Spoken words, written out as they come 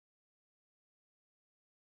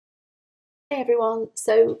Hey everyone,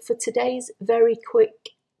 so for today's very quick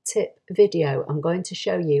tip video, I'm going to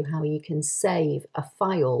show you how you can save a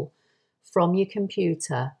file from your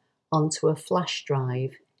computer onto a flash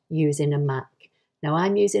drive using a Mac. Now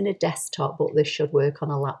I'm using a desktop, but this should work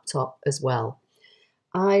on a laptop as well.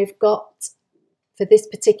 I've got, for this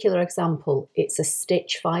particular example, it's a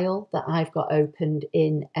stitch file that I've got opened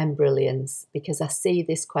in Embroidery because I see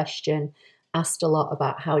this question asked a lot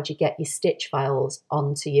about how do you get your stitch files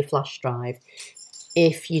onto your flash drive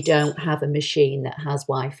if you don't have a machine that has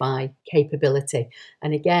Wi-Fi capability.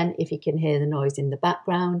 And again, if you can hear the noise in the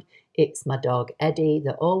background, it's my dog Eddie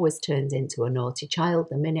that always turns into a naughty child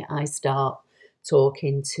the minute I start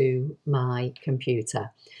talking to my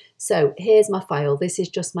computer. So here's my file. This is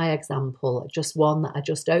just my example, just one that I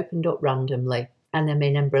just opened up randomly, and I'm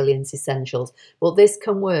in Embroidery Essentials. Well, this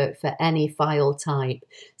can work for any file type.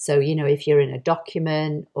 So, if you're in a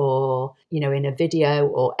document or, in a video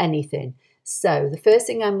or anything. So the first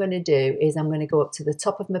thing I'm going to do is I'm going to go up to the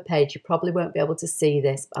top of my page. You probably won't be able to see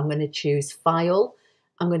this, but I'm going to choose File.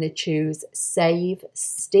 I'm going to choose Save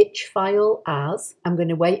Stitch File As. I'm going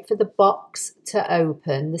to wait for the box to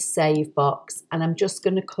open, the Save box, and I'm just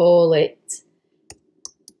going to call it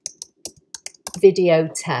Video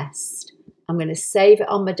Test. I'm going to save it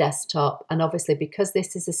on my desktop, and obviously because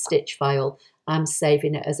this is a stitch file, I'm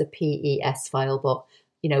saving it as a PES file, but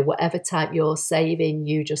whatever type you're saving,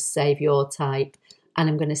 you just save your type, and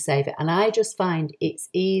I'm going to save it. And I just find it's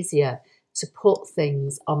easier to put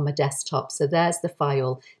things on my desktop. So there's the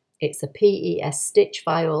file. It's a PES stitch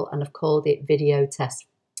file, and I've called it Video Test.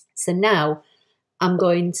 So now I'm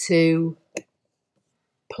going to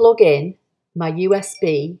plug in my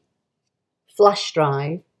USB flash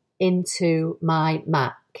drive into my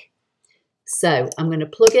Mac. So I'm going to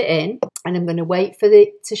plug it in and I'm going to wait for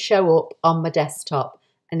it to show up on my desktop.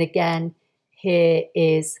 And again, here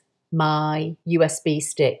is my USB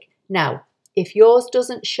stick. Now, if yours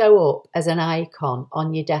doesn't show up as an icon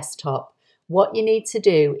on your desktop, what you need to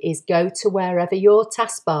do is go to wherever your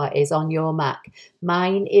taskbar is on your Mac.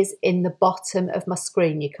 Mine is in the bottom of my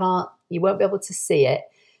screen. You won't be able to see it,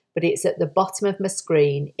 but it's at the bottom of my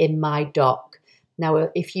screen in my dock.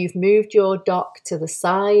 Now, if you've moved your dock to the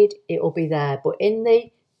side, it will be there. But in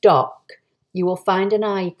the dock, you will find an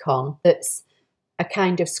icon that's a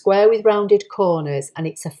kind of square with rounded corners, and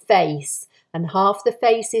it's a face. And half the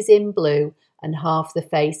face is in blue and half the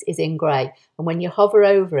face is in grey. And when you hover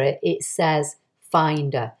over it, it says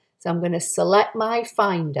Finder. So I'm going to select my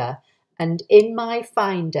Finder. And in my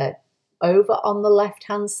Finder, over on the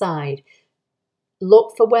left-hand side,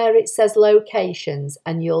 look for where it says locations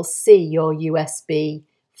and you'll see your USB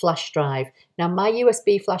flash drive. Now my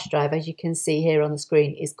USB flash drive, as you can see here on the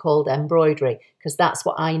screen, is called Embroidery because that's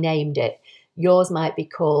what I named it. Yours might be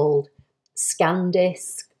called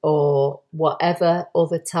ScanDisk or whatever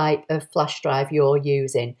other type of flash drive you're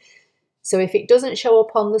using. So if it doesn't show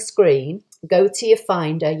up on the screen, go to your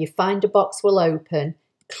Finder box will open,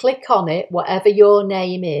 click on it, whatever your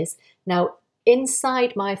name is. Now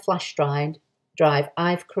inside my flash drive,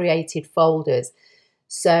 I've created folders.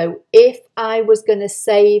 So if I was going to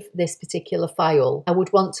save this particular file, I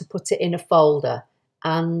would want to put it in a folder,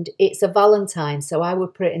 and it's a Valentine, so I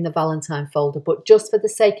would put it in the Valentine folder. But just for the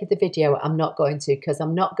sake of the video, I'm not going to, because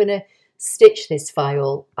I'm not going to stitch this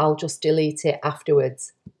file. I'll just delete it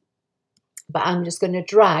afterwards. But I'm just going to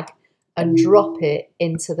drag and drop it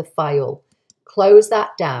into the file. Close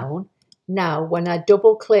that down. Now, when I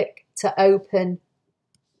double click to open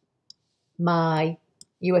my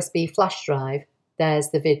USB flash drive, there is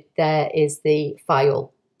the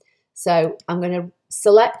file. So I'm going to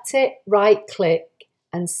select it, right click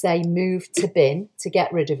and say move to bin to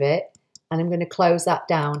get rid of it, and I'm going to close that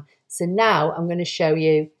down. So now I'm going to show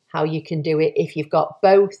you how you can do it if you've got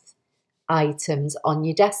both items on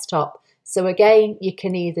your desktop. So again, you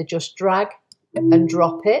can either just drag and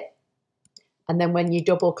drop it, and then when you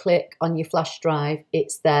double click on your flash drive,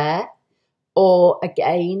 it's there. Or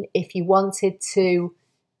again, if you wanted to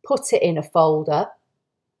put it in a folder,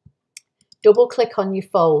 double click on your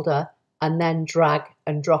folder and then drag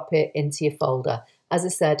and drop it into your folder. As I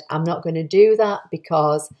said, I'm not going to do that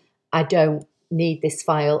because I don't need this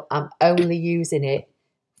file. I'm only using it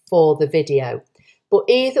for the video. But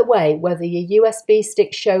either way, whether your USB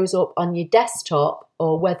stick shows up on your desktop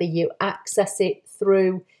or whether you access it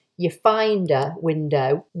through your Finder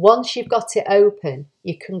window, once you've got it open,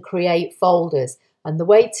 you can create folders. And the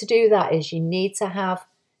way to do that is you need to have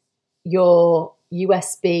your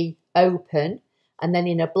USB open, and then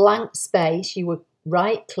in a blank space, you would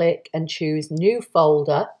right click and choose New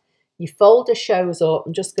Folder. Your folder shows up.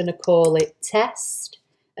 I'm just going to call it Test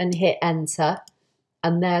and hit Enter.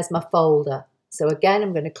 and there's my folder. So again,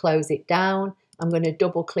 I'm going to close it down. I'm going to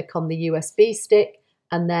double click on the USB stick,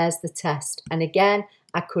 and there's the test. And again,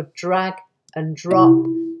 I could drag and drop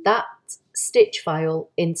that stitch file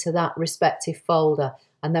into that respective folder.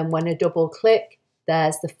 And then when I double click,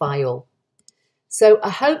 there's the file. So I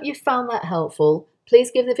hope you found that helpful.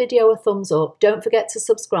 Please give the video a thumbs up. Don't forget to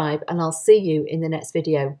subscribe, and I'll see you in the next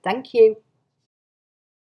video. Thank you.